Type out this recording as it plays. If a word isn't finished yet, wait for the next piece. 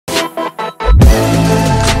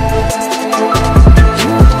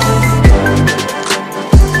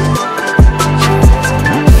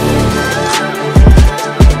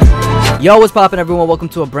Yo, what's poppin', everyone? Welcome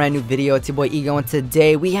to a brand new video. It's your boy Ego, and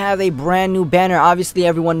today we have a brand new banner. Obviously,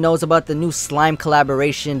 everyone knows about the new slime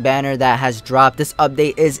collaboration banner that has dropped. This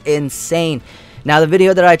update is insane. Now, the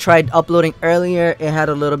video that I tried uploading earlier, it had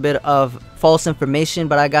a little bit of false information,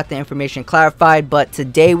 but I got the information clarified. But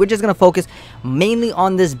today, we're just gonna focus mainly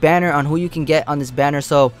on this banner, on who you can get on this banner.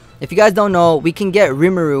 So, if you guys don't know, we can get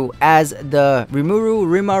Rimuru as the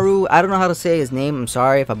Rimaru. I don't know how to say his name. I'm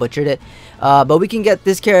sorry if I butchered it. But we can get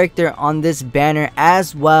this character on this banner,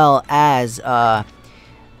 as well as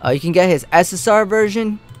you can get his SSR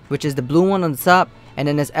version, which is the blue one on the top, and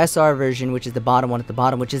then his SR version, which is the bottom one at the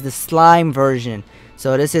bottom, which is the slime version.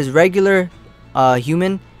 So this is regular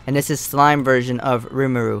human, and this is slime version of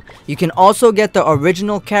Rimuru. You can also get the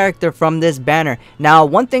original character from this banner. Now,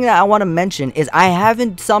 one thing that I want to mention is I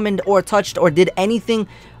haven't summoned or touched or did anything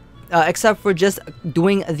except for just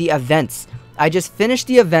doing the events. I just finished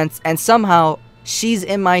the events, and somehow she's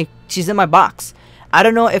in my box. I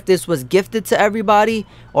don't know if this was gifted to everybody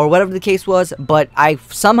or whatever the case was, but I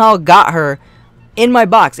somehow got her in my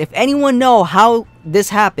box. If anyone know how this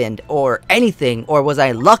happened or anything, or was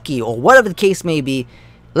I lucky or whatever the case may be,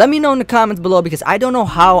 let me know in the comments below, because I don't know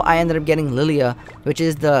how I ended up getting Lilia, which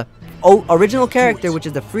is the original character, which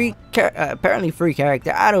is the apparently free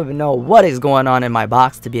character. I don't even know what is going on in my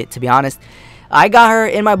box, to be honest. I got her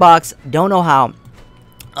in my box, don't know how.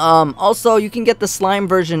 Also, you can get the slime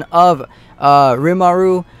version of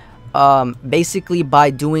Rimaru basically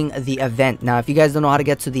by doing the event. Now, if you guys don't know how to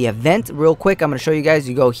get to the event, real quick, I'm going to show you guys.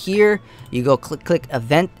 You go here, you go click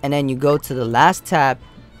event, and then you go to the last tab.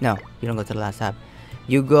 No, you don't go to the last tab.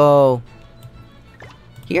 You go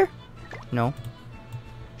here? No.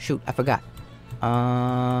 Shoot, I forgot.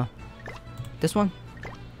 This one?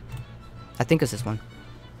 I think it's this one.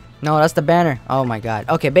 No, that's the banner. Oh my god.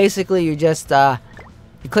 Okay, basically you just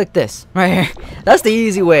you click this right here. That's the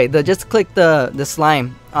easy way. Just click the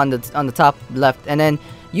slime on the top left, and then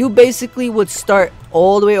you basically would start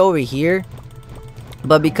all the way over here.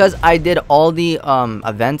 But because I did all the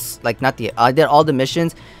events, like I did all the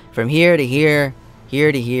missions from here to here,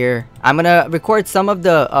 here to here. I'm gonna record some of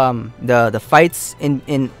the fights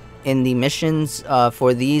in the missions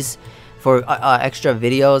for these, for extra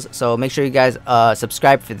videos, so make sure you guys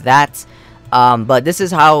subscribe for that. But this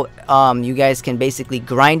is how you guys can basically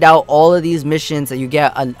grind out all of these missions, that you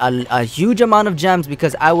get a huge amount of gems,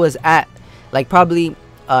 because I was at like probably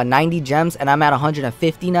 90 gems and I'm at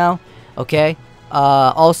 150 now. Okay.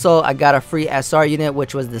 Also, I got a free SR unit,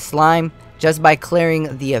 which was the slime, just by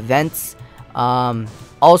clearing the events.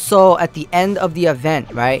 Also, at the end of the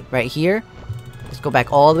event, right here, let's go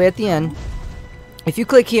back all the way at the end. If you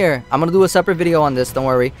click here, I'm gonna do a separate video on this, don't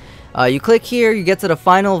worry. You click here, you get to the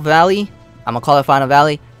final valley. I'm gonna call it final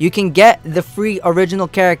valley. You can get the free original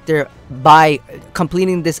character by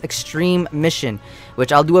completing this extreme mission,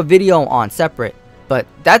 which I'll do a video on separate. But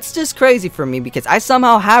that's just crazy for me, because I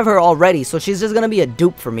somehow have her already, so she's just gonna be a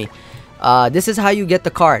dupe for me. This is how you get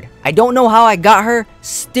the card. I don't know how I got her,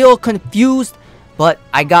 still confused, but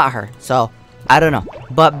I got her, so I don't know.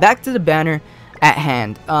 But back to the banner at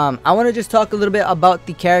hand. I want to just talk a little bit about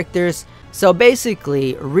the characters. So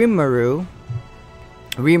basically, Rimaru,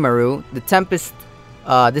 the Tempest,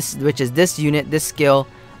 which is this unit, this skill,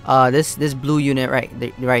 this blue unit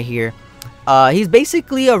right here. He's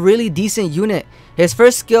basically a really decent unit. His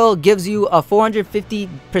first skill gives you a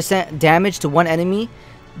 450% damage to one enemy,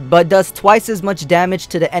 but does twice as much damage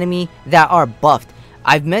to the enemy that are buffed.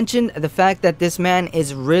 I've mentioned the fact that this man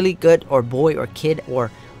is really good, or boy or kid or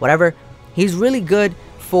whatever. He's really good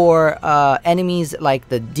for enemies like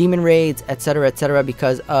the demon raids, etc.,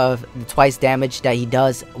 because of the twice damage that he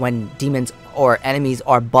does when demons or enemies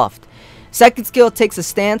are buffed. Second skill takes a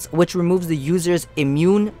stance, which removes the user's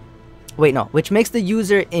which makes the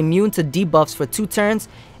user immune to debuffs for 2 turns,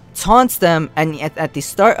 taunts them, and at the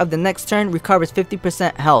start of the next turn recovers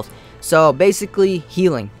 50% health. So basically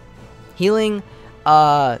healing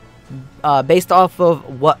based off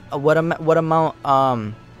of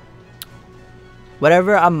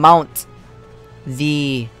whatever amount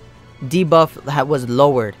the debuff was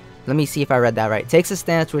lowered. Let me see if I read that right. Takes a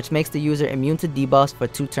stance, which makes the user immune to debuffs for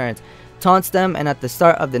 2 turns, taunts them, and at the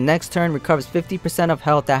start of the next turn recovers 50% of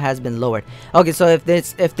health that has been lowered. Okay, so if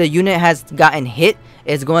the unit has gotten hit,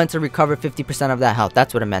 it's going to recover 50% of that health.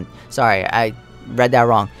 That's what it meant. Sorry, I read that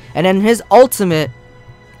wrong. And then his ultimate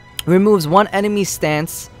removes one enemy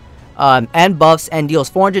stance and buffs, and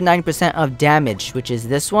deals 490% of damage, which is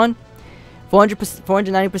this one.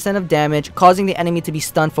 490% of damage, causing the enemy to be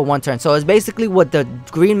stunned for 1 turn. So it's basically what the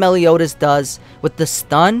green Meliodas does with the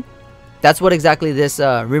stun. That's what exactly this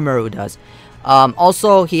Rimuru does.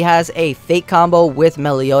 Also, he has a fate combo with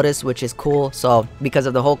Meliodas, which is cool. So because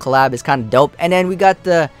of the whole collab, it's kind of dope. And then we got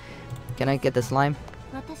the... Can I get the slime?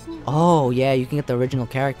 Oh, yeah, you can get the original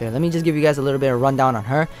character. Let me just give you guys a little bit of rundown on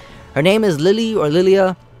her. Her name is Lily or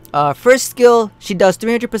Lilia. First skill, she does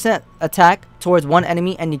 300% attack towards one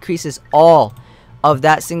enemy and decreases all of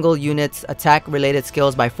that single unit's attack related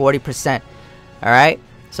skills by 40%. Alright,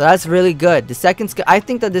 so that's really good. The second skill, I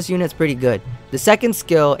think that this unit's pretty good. The second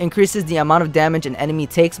skill increases the amount of damage an enemy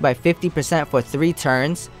takes by 50% for 3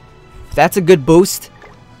 turns. That's a good boost.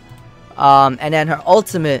 And then her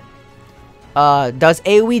ultimate does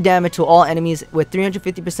AoE damage to all enemies with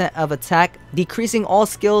 350% of attack, decreasing all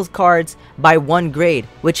skills cards by 1 grade,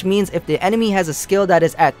 which means if the enemy has a skill that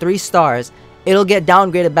is at 3 stars, it'll get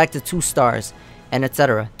downgraded back to 2 stars, and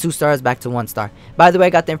etc. 2 stars back to 1 star. By the way, I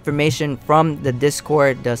got the information from the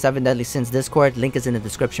Discord, the 7 Deadly Sins Discord. Link is in the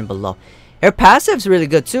description below. Her passive's really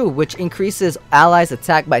good too, which increases allies'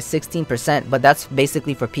 attack by 16%, but that's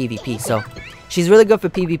basically for PvP, so she's really good for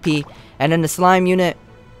PvP. And then the slime unit,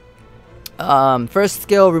 first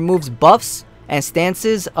skill removes buffs and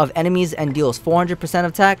stances of enemies and deals 400%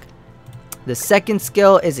 attack. The second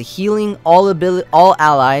skill is healing all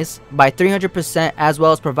allies by 300%, as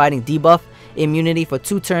well as providing debuff immunity for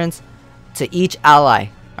 2 turns to each ally.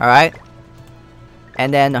 Alright,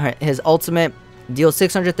 and then his ultimate deals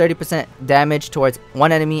 630% damage towards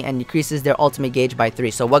one enemy and decreases their ultimate gauge by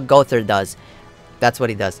 3. So what Gother does, that's what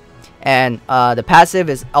he does. And the passive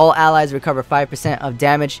is all allies recover 5% of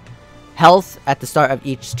damage health at the start of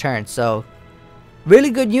each turn. So really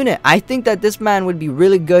good unit. I think that this man would be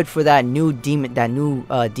really good for that new demon,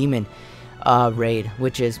 demon raid,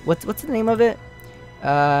 which is what's the name of it?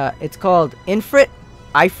 It's called Ifrit.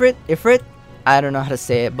 I don't know how to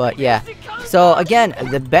say it, but yeah. So again,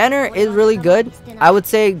 the banner is really good. I would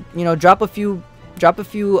say, you know, drop a few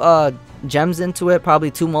gems into it,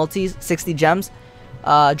 probably 2 multis, 60 gems.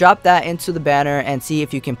 Drop that into the banner and see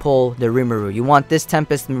if you can pull the Rimuru. You want this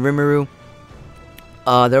Tempest Rimuru.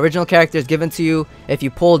 The original character is given to you. If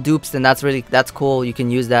you pull dupes, then that's cool. You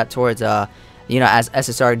can use that towards you know, as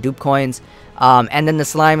SSR dupe coins. And then the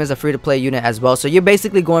slime is a free-to-play unit as well. So you're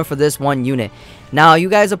basically going for this one unit. Now you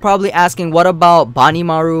guys are probably asking, what about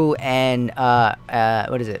Benimaru and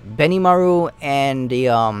what is it? Benimaru and the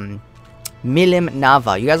Milim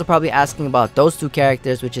Nava. You guys are probably asking about those 2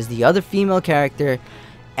 characters, which is the other female character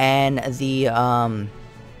and the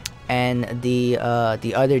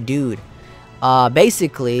other dude.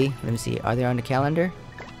 Basically, let me see, are they on the calendar?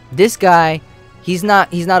 This guy, he's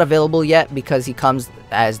not available yet because he comes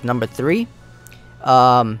as number 3.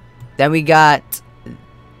 Then we got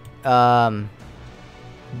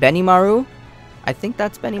Benimaru. I think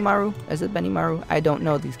that's Benimaru. Is it Benimaru? I don't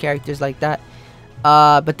know these characters like that.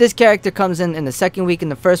 But this character comes in the second week. In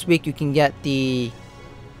the first week, you can get the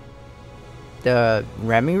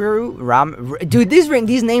Rimuru. Dude,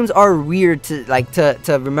 these names are weird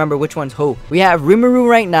to remember which one's who. We have Rimuru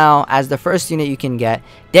right now as the first unit you can get.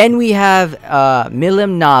 Then we have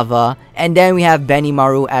Milim Nava, and then we have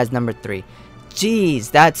Benimaru as number 3.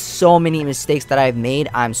 Jeez, that's so many mistakes that I've made.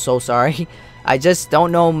 I'm so sorry. I just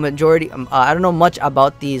don't know I don't know much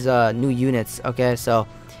about these new units. Okay, so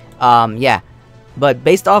yeah. But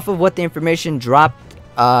based off of what the information dropped,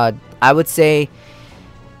 I would say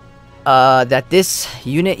that this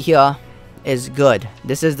unit here is good.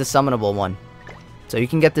 This is the summonable one, so you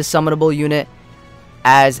can get this summonable unit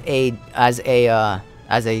as a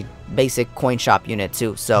basic coin shop unit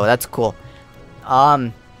too. So that's cool.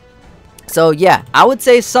 So yeah, I would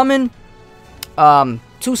say summon 2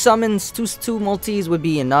 summons, 2 multis would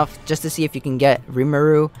be enough just to see if you can get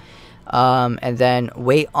Rimuru. And then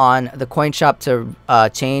wait on the coin shop to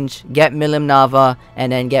change, get Milim Nava,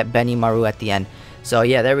 and then get Benimaru at the end. So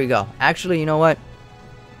yeah, there we go. Actually, you know what?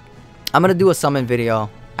 I'm gonna do a summon video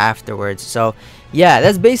afterwards. So yeah,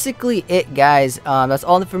 that's basically it, guys. That's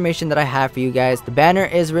all the information that I have for you guys. The banner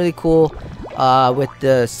is really cool with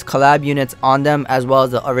the collab units on them, as well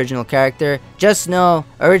as the original character. Just know,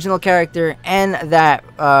 original character and that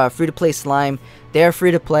free-to-play slime, they're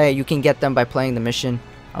free to play. You can get them by playing the mission.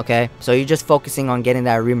 Okay, so you're just focusing on getting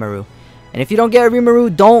that Rimuru. And if you don't get a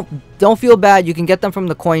Rimuru, don't feel bad. You can get them from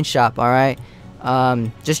the coin shop. All right,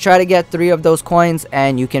 just try to get 3 of those coins,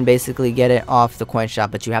 and you can basically get it off the coin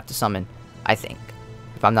shop. But you have to summon, I think,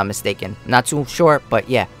 if I'm not mistaken. Not too sure, but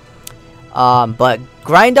yeah. But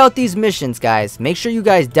grind out these missions, guys. Make sure you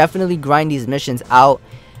guys definitely grind these missions out,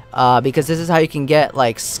 because this is how you can get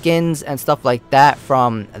like skins and stuff like that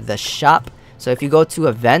from the shop. So if you go to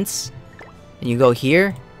events and you go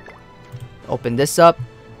here, open this up,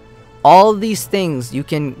 all these things you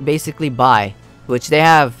can basically buy which they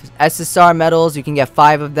have SSR medals. You can get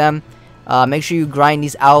 5 of them. Make sure you grind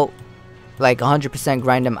these out, like 100%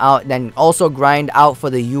 grind them out. Then also grind out for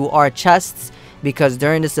the UR chests, because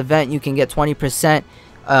during this event you can get 20%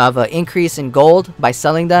 of an increase in gold by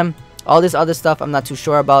selling them. All this other stuff I'm not too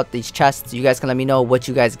sure about. These chests, you guys can let me know what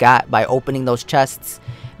you guys got by opening those chests,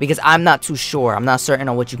 because I'm not too sure. I'm not certain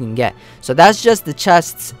on what you can get. So that's just the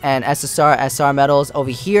chests and SSR, SR medals. Over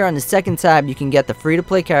here on the second tab, you can get the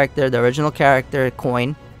free-to-play character, the original character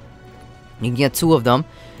coin. You can get 2 of them.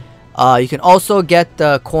 You can also get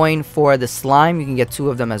the coin for the slime. You can get 2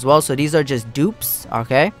 of them as well. So these are just dupes,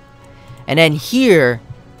 okay? And then here,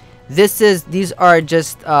 these are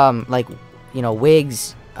just like, you know,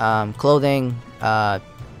 wigs, clothing,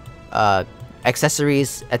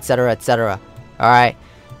 accessories, etc, etc. All right,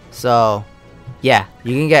 so yeah,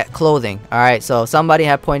 you can get clothing. All right, so somebody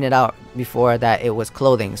had pointed out before that it was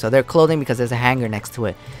clothing, so they're clothing because there's a hanger next to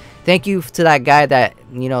it. Thank you to that guy that,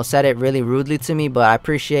 you know, said it really rudely to me, but I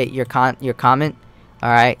appreciate your comment. All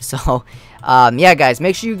right, so yeah guys,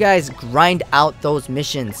 make sure you guys grind out those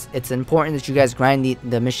missions. It's important that you guys grind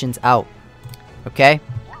the missions out, okay?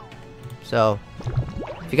 So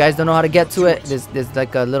if you guys don't know how to get to it, there's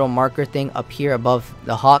like a little marker thing up here above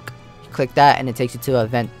the hawk. You click that and it takes you to an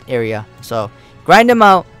event area. So grind them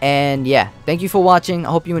out, and yeah, thank you for watching. I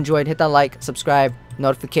hope you enjoyed. Hit that like, subscribe,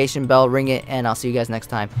 notification bell, ring it, and I'll see you guys next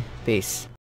time. Peace.